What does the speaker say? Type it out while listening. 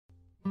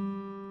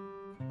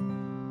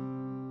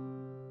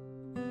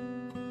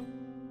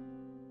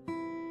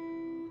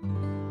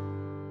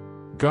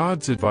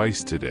God's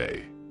advice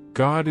today.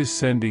 God is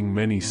sending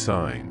many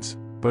signs,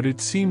 but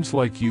it seems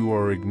like you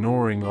are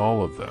ignoring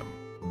all of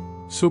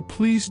them. So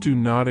please do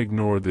not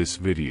ignore this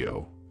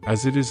video,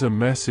 as it is a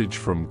message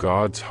from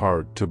God's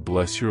heart to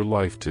bless your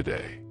life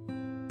today.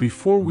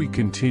 Before we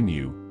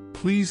continue,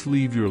 please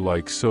leave your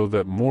like so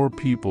that more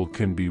people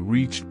can be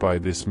reached by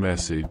this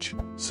message,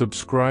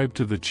 subscribe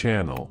to the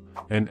channel,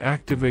 and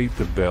activate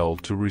the bell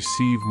to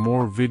receive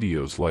more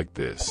videos like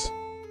this.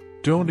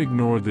 Don't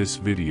ignore this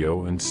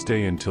video and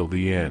stay until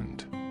the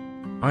end.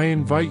 I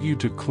invite you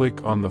to click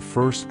on the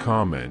first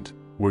comment,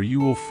 where you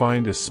will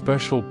find a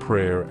special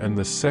prayer and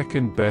the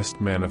second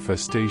best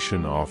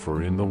manifestation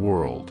offer in the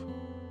world.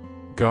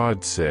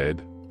 God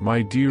said,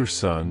 "My dear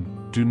son,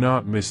 do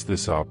not miss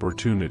this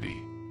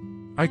opportunity.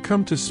 I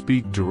come to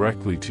speak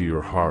directly to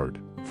your heart,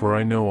 for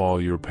I know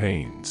all your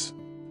pains.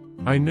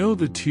 I know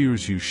the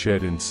tears you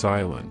shed in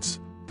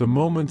silence, the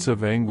moments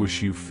of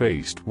anguish you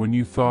faced when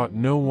you thought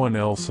no one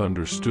else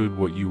understood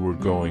what you were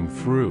going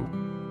through.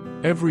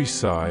 Every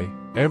sigh,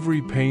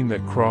 every pain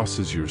that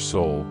crosses your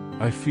soul,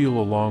 I feel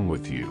along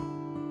with you.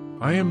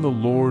 I am the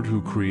Lord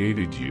who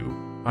created you.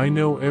 I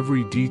know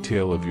every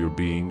detail of your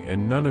being,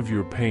 and none of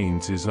your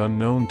pains is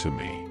unknown to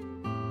me.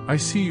 I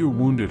see your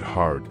wounded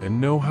heart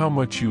and know how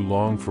much you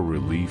long for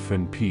relief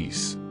and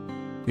peace.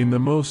 In the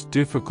most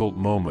difficult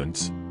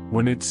moments,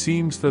 when it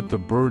seems that the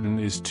burden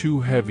is too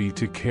heavy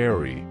to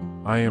carry,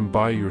 I am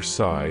by your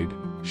side,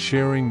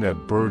 sharing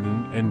that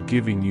burden and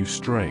giving you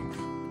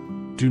strength.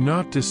 Do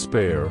not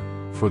despair,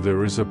 for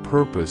there is a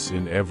purpose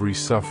in every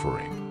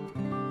suffering.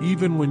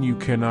 Even when you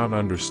cannot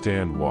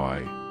understand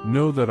why,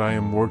 know that I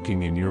am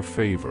working in your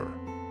favor.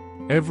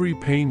 Every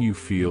pain you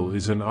feel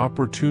is an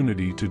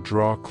opportunity to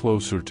draw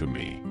closer to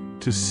me,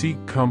 to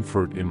seek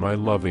comfort in my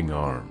loving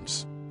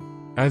arms.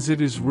 As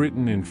it is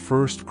written in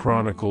 1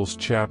 Chronicles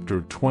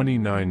chapter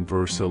 29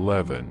 verse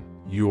 11,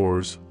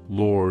 yours,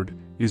 Lord,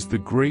 is the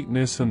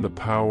greatness and the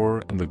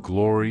power and the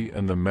glory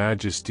and the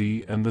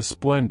majesty and the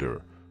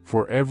splendor,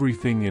 for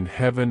everything in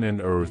heaven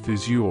and earth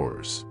is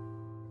yours.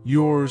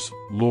 Yours,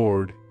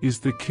 Lord, is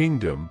the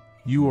kingdom,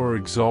 you are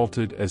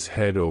exalted as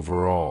head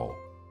over all.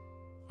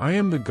 I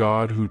am the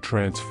God who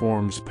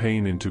transforms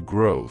pain into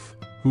growth,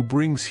 who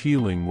brings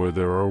healing where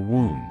there are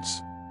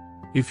wounds.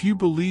 If you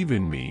believe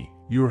in me,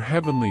 your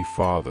heavenly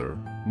Father,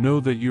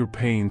 know that your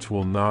pains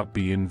will not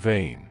be in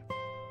vain.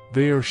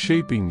 They are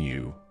shaping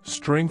you,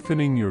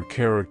 strengthening your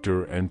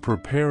character and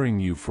preparing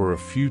you for a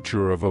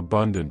future of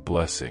abundant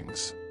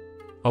blessings.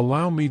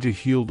 Allow me to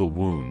heal the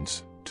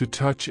wounds, to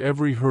touch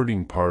every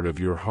hurting part of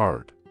your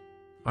heart.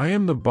 I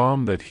am the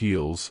balm that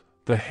heals,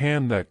 the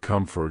hand that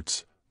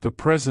comforts, the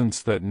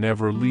presence that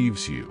never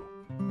leaves you.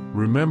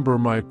 Remember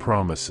my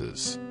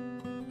promises.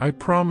 I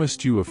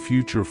promised you a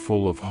future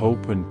full of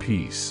hope and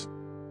peace.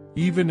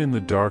 Even in the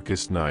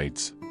darkest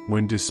nights,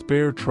 when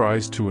despair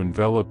tries to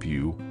envelop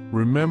you,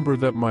 remember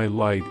that my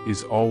light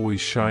is always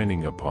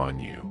shining upon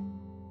you.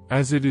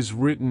 As it is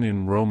written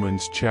in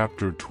Romans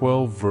chapter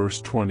 12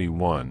 verse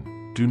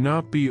 21, do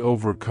not be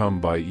overcome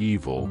by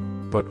evil,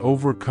 but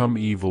overcome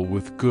evil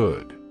with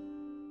good.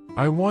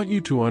 I want you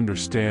to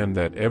understand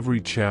that every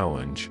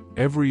challenge,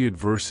 every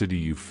adversity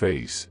you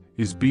face,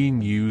 is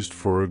being used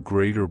for a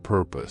greater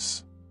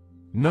purpose.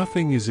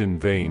 Nothing is in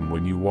vain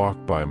when you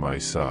walk by my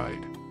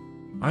side.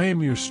 I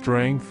am your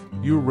strength,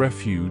 your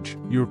refuge,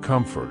 your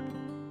comfort.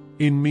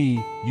 In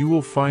me, you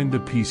will find the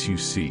peace you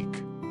seek.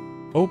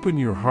 Open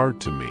your heart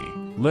to me,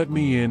 let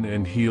me in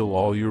and heal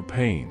all your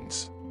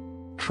pains.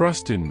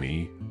 Trust in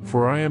me,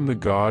 for I am the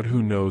God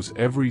who knows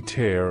every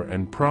tear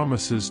and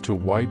promises to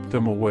wipe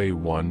them away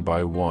one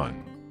by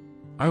one.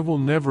 I will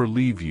never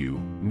leave you,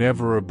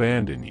 never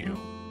abandon you.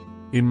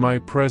 In my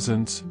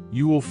presence,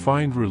 you will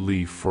find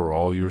relief for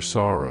all your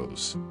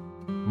sorrows.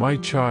 My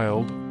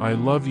child, I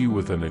love you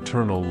with an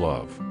eternal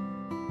love.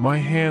 My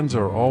hands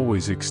are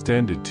always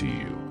extended to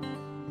you.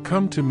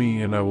 Come to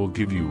me and I will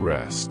give you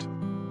rest.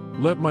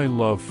 Let my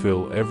love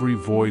fill every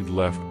void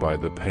left by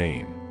the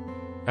pain.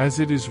 As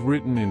it is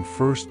written in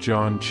 1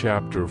 John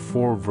chapter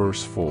 4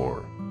 verse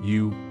 4,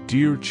 you,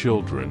 dear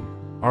children,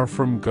 are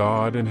from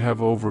God and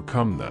have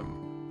overcome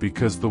them,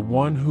 because the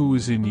one who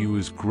is in you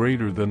is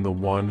greater than the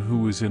one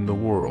who is in the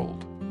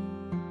world.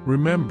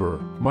 Remember,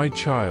 my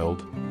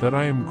child, that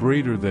I am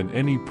greater than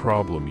any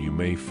problem you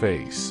may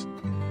face.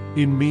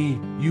 In me,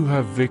 you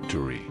have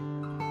victory.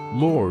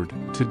 Lord,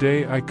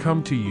 today I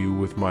come to you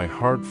with my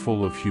heart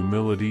full of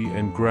humility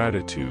and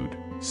gratitude,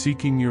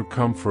 seeking your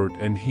comfort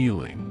and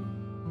healing.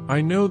 I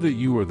know that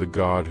you are the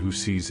God who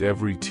sees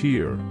every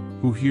tear,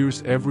 who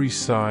hears every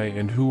sigh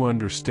and who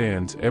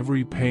understands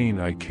every pain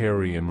I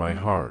carry in my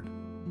heart.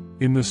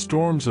 In the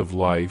storms of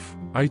life,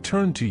 I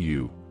turn to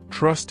you,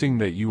 trusting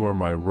that you are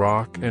my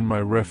rock and my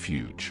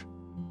refuge.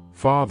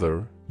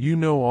 Father, you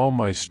know all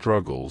my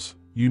struggles,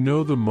 you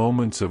know the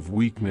moments of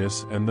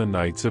weakness and the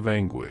nights of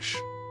anguish.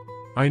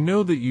 I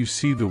know that you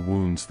see the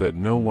wounds that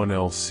no one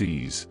else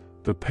sees,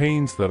 the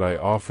pains that I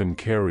often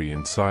carry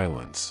in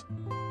silence.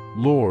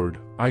 Lord,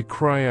 I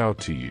cry out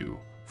to you,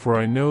 for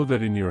I know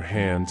that in your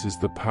hands is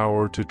the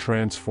power to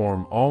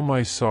transform all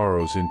my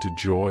sorrows into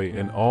joy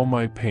and all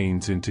my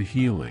pains into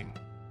healing.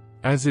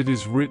 As it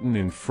is written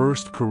in 1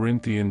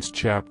 Corinthians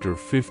chapter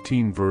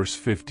 15 verse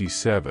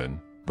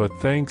 57, "But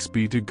thanks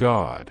be to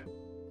God.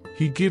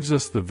 He gives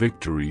us the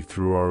victory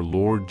through our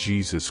Lord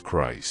Jesus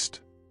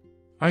Christ."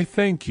 I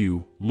thank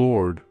you,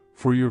 Lord,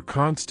 for your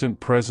constant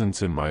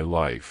presence in my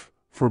life,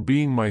 for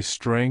being my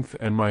strength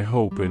and my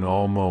hope in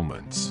all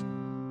moments.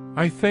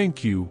 I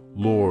thank you,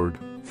 Lord,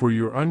 for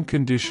your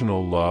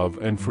unconditional love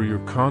and for your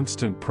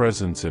constant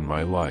presence in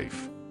my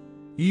life.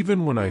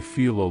 Even when I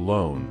feel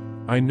alone,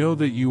 I know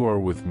that you are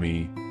with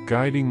me,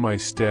 guiding my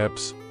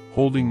steps,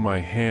 holding my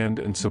hand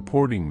and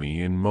supporting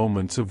me in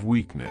moments of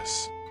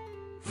weakness.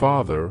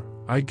 Father,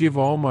 I give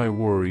all my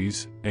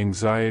worries,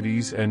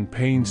 anxieties and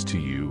pains to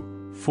you,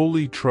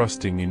 fully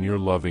trusting in your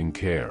loving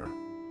care.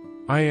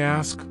 I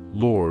ask,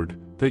 Lord,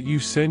 that you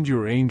send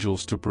your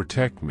angels to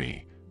protect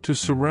me, to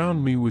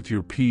surround me with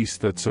your peace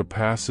that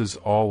surpasses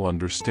all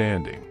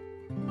understanding.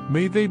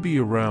 May they be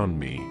around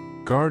me,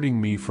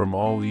 guarding me from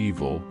all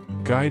evil,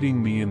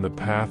 guiding me in the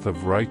path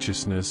of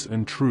righteousness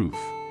and truth.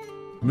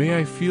 May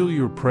I feel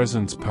your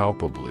presence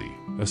palpably,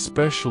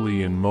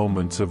 especially in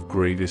moments of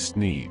greatest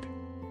need.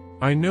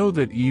 I know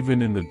that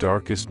even in the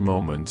darkest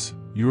moments,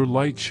 your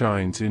light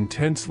shines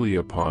intensely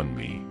upon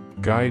me,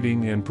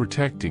 guiding and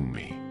protecting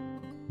me.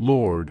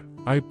 Lord,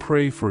 I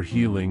pray for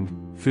healing,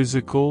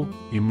 physical,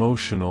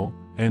 emotional,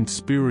 and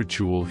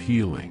spiritual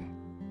healing.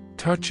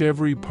 Touch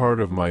every part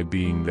of my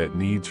being that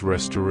needs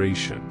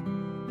restoration.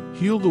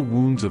 Heal the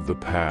wounds of the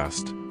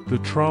past, the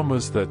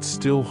traumas that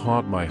still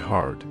haunt my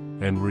heart,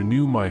 and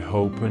renew my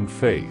hope and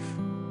faith.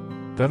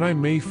 That I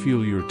may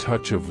feel your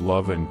touch of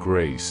love and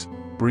grace,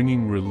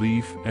 bringing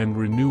relief and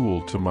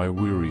renewal to my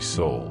weary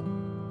soul.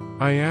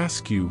 I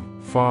ask you,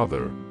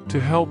 Father, to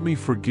help me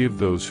forgive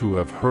those who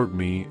have hurt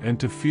me and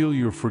to feel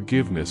your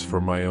forgiveness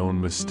for my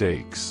own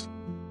mistakes.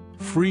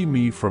 Free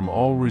me from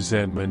all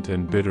resentment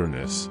and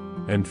bitterness,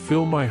 and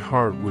fill my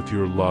heart with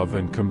your love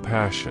and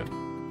compassion.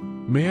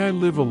 May I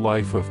live a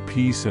life of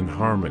peace and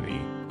harmony,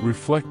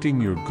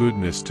 reflecting your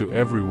goodness to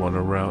everyone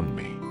around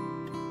me.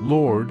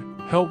 Lord,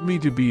 help me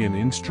to be an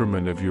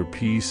instrument of your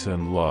peace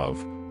and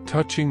love,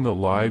 touching the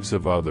lives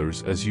of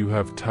others as you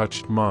have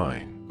touched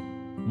mine.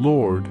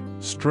 Lord,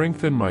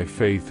 strengthen my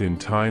faith in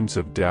times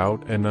of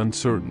doubt and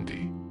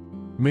uncertainty.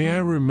 May I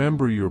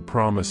remember your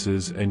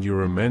promises and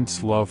your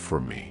immense love for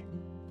me.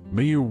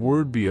 May your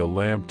word be a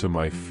lamp to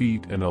my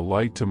feet and a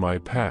light to my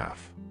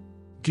path.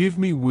 Give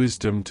me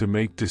wisdom to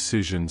make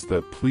decisions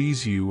that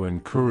please you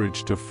and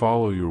courage to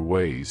follow your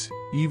ways,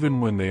 even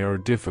when they are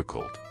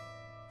difficult.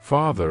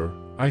 Father,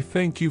 I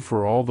thank you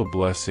for all the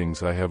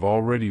blessings I have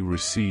already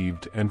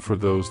received and for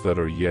those that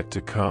are yet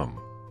to come.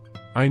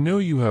 I know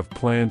you have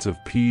plans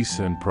of peace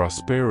and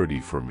prosperity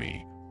for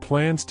me,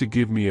 plans to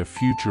give me a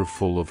future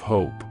full of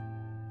hope.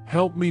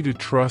 Help me to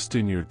trust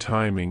in your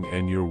timing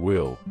and your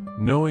will,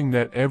 knowing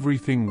that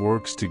everything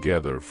works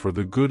together for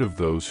the good of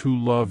those who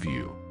love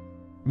you.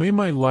 May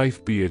my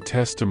life be a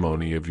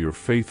testimony of your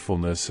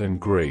faithfulness and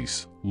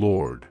grace,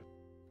 Lord.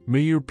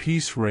 May your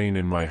peace reign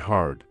in my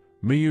heart,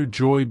 may your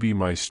joy be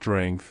my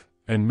strength,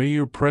 and may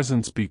your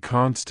presence be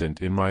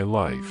constant in my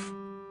life.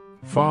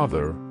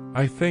 Father,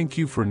 I thank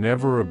you for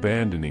never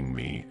abandoning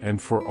me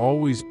and for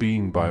always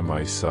being by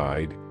my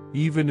side,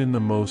 even in the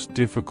most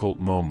difficult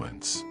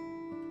moments.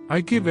 I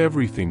give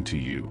everything to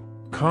you,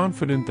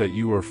 confident that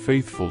you are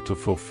faithful to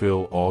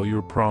fulfill all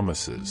your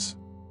promises.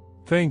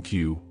 Thank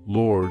you,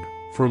 Lord,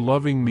 for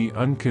loving me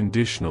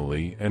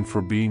unconditionally and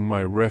for being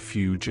my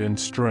refuge and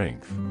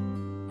strength.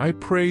 I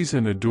praise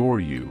and adore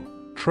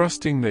you,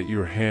 trusting that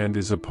your hand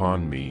is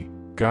upon me,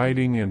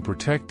 guiding and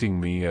protecting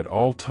me at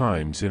all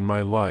times in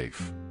my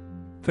life.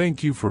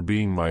 Thank you for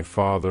being my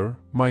Father,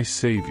 my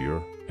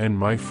Savior, and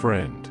my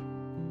friend.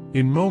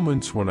 In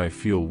moments when I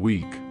feel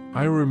weak,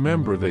 I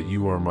remember that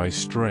you are my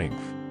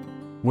strength.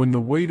 When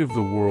the weight of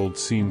the world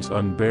seems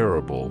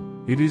unbearable,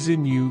 it is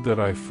in you that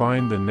I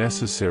find the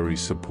necessary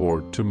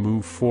support to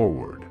move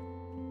forward.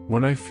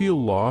 When I feel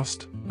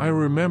lost, I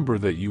remember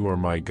that you are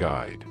my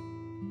guide.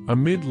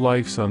 Amid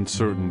life's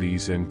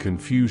uncertainties and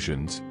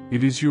confusions,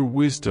 it is your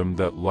wisdom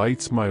that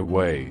lights my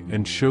way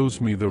and shows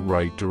me the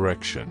right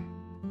direction.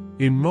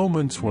 In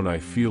moments when I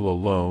feel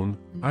alone,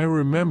 I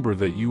remember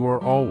that you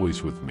are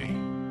always with me.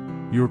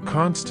 Your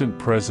constant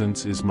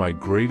presence is my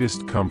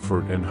greatest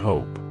comfort and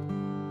hope.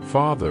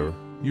 Father,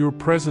 your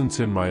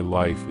presence in my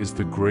life is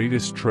the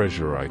greatest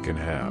treasure I can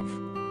have.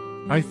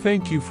 I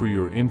thank you for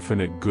your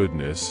infinite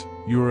goodness,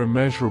 your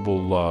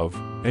immeasurable love,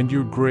 and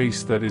your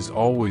grace that is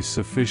always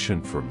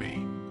sufficient for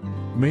me.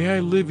 May I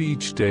live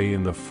each day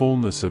in the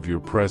fullness of your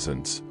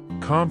presence,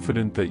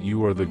 confident that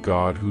you are the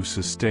God who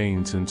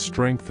sustains and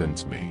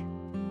strengthens me.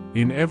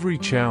 In every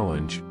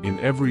challenge, in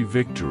every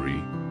victory,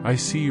 I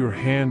see your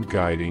hand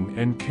guiding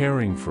and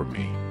caring for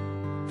me.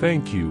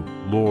 Thank you,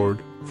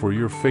 Lord, for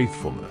your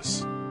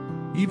faithfulness.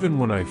 Even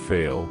when I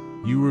fail,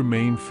 you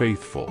remain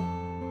faithful.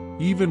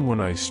 Even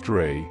when I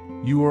stray,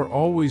 you are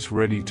always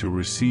ready to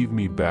receive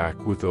me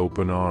back with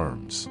open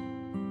arms.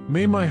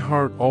 May my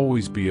heart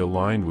always be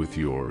aligned with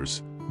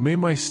yours. May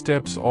my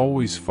steps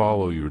always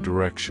follow your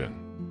direction.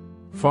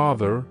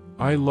 Father,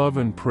 I love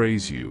and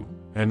praise you,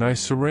 and I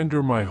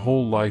surrender my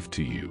whole life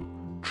to you,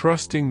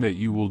 trusting that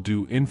you will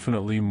do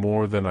infinitely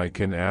more than I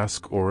can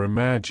ask or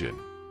imagine.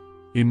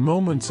 In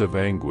moments of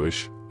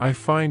anguish, I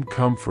find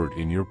comfort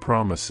in your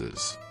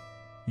promises.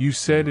 You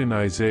said in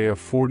Isaiah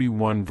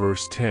 41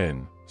 verse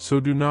 10, "So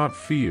do not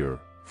fear,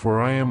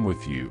 for I am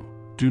with you.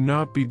 Do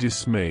not be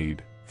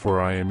dismayed, for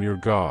I am your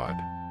God.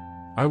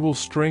 I will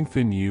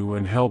strengthen you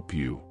and help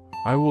you.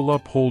 I will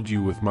uphold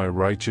you with my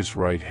righteous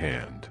right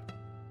hand."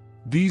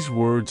 These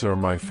words are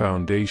my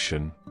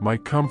foundation, my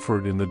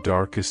comfort in the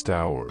darkest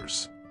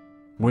hours.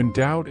 When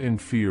doubt and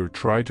fear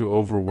try to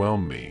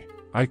overwhelm me,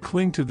 I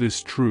cling to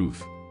this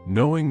truth,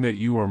 knowing that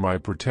you are my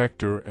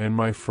protector and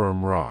my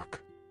firm rock.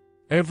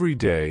 Every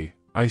day,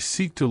 I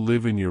seek to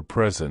live in your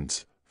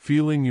presence,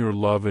 feeling your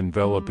love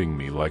enveloping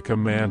me like a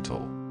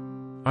mantle.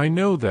 I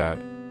know that,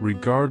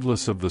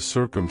 regardless of the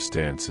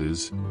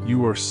circumstances,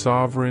 you are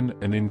sovereign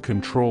and in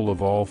control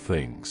of all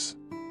things.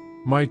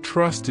 My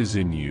trust is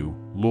in you,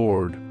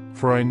 Lord,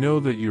 for I know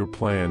that your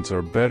plans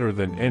are better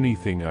than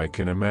anything I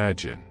can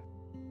imagine.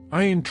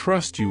 I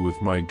entrust you with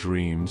my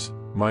dreams,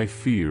 my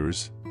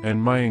fears,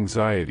 and my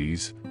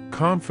anxieties,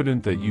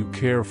 confident that you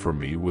care for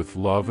me with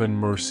love and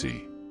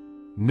mercy.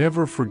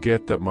 Never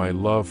forget that my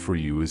love for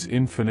you is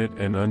infinite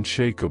and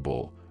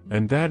unshakable,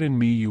 and that in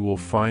me you will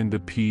find the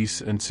peace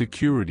and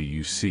security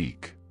you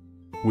seek.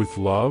 With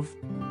love,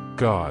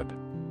 God.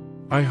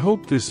 I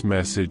hope this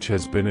message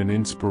has been an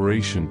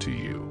inspiration to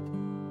you.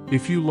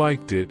 If you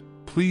liked it,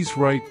 please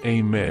write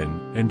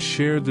Amen and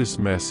share this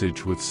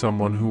message with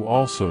someone who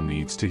also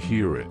needs to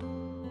hear it.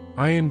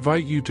 I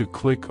invite you to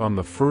click on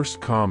the first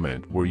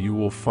comment where you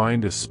will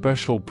find a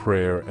special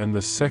prayer and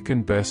the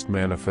second best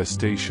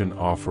manifestation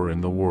offer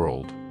in the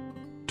world.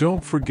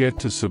 Don't forget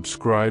to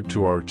subscribe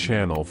to our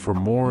channel for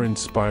more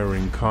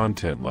inspiring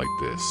content like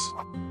this.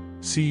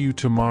 See you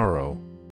tomorrow.